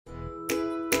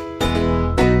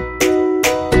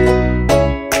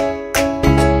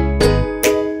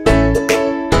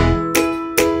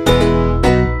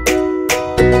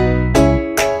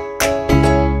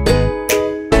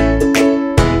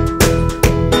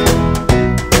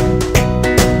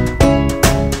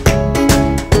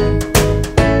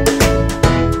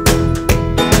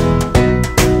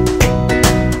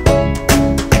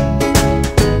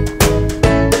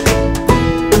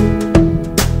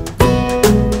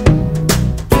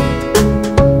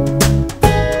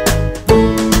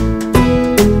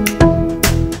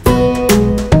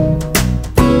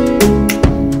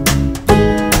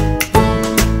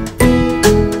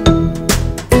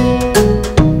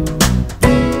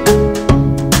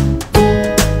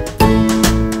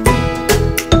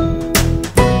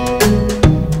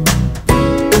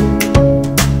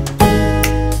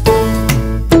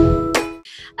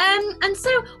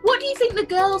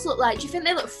you think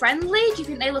they look friendly? Do you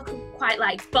think they look quite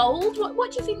like bold?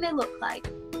 What do you think they look like?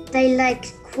 They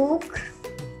like cook.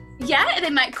 Yeah, they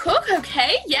might cook,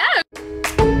 okay, yeah.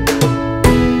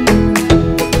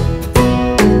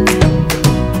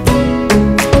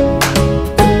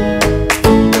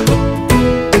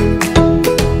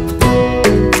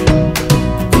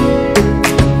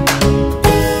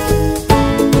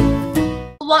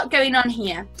 Lot going on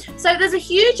here. So there's a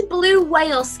huge blue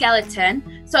whale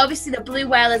skeleton. So obviously the blue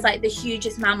whale is like the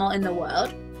hugest mammal in the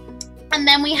world. And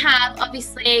then we have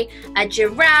obviously a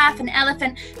giraffe, an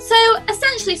elephant. So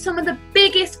essentially some of the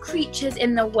biggest creatures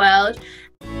in the world.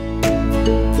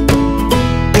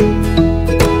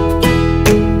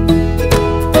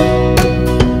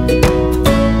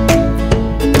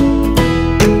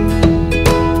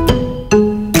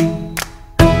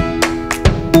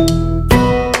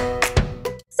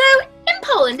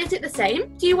 Is it the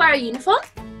same? Do you wear a uniform?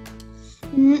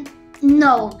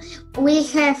 No, we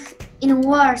have in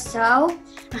Warsaw,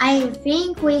 I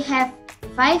think we have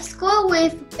 5 schools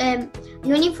with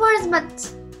uniforms,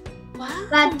 but wow.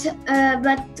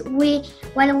 but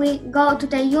when we go to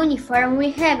the uniform,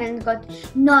 we haven't got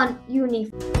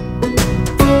non-uniform.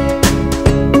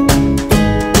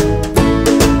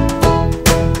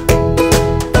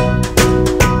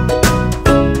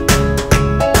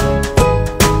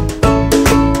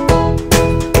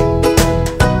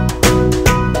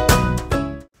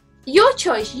 Your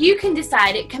choice, you can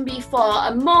decide. It can be for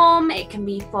a mom, it can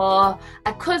be for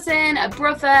a cousin, a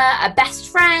brother, a best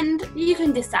friend. You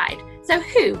can decide. So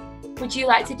who would you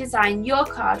like to design your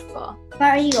card for?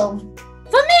 For you.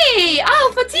 For me!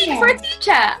 Oh, for a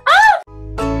teacher! Oh!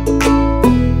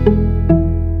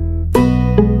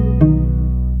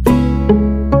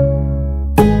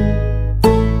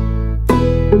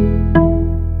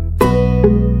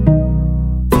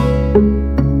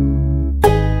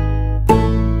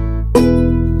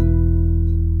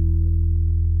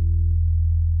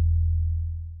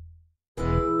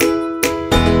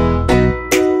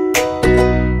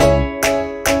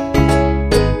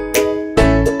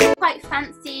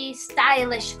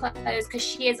 Stylish clothes because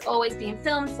she is always being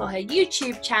filmed for her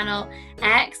YouTube channel.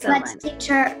 Excellent. But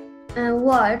teacher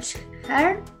watch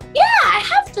her? Yeah, I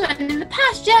have done in the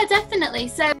past. Yeah, definitely.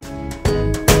 So.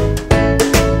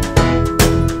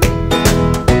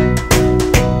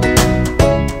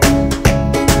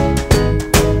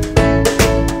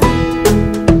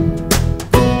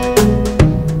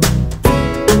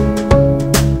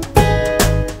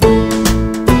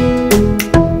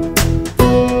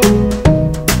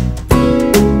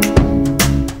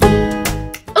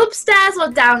 Upstairs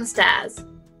or downstairs?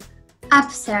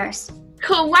 Upstairs.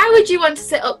 Cool. Why would you want to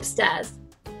sit upstairs?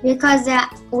 Because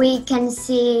we can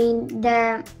see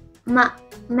the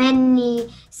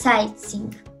many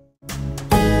sightseeing.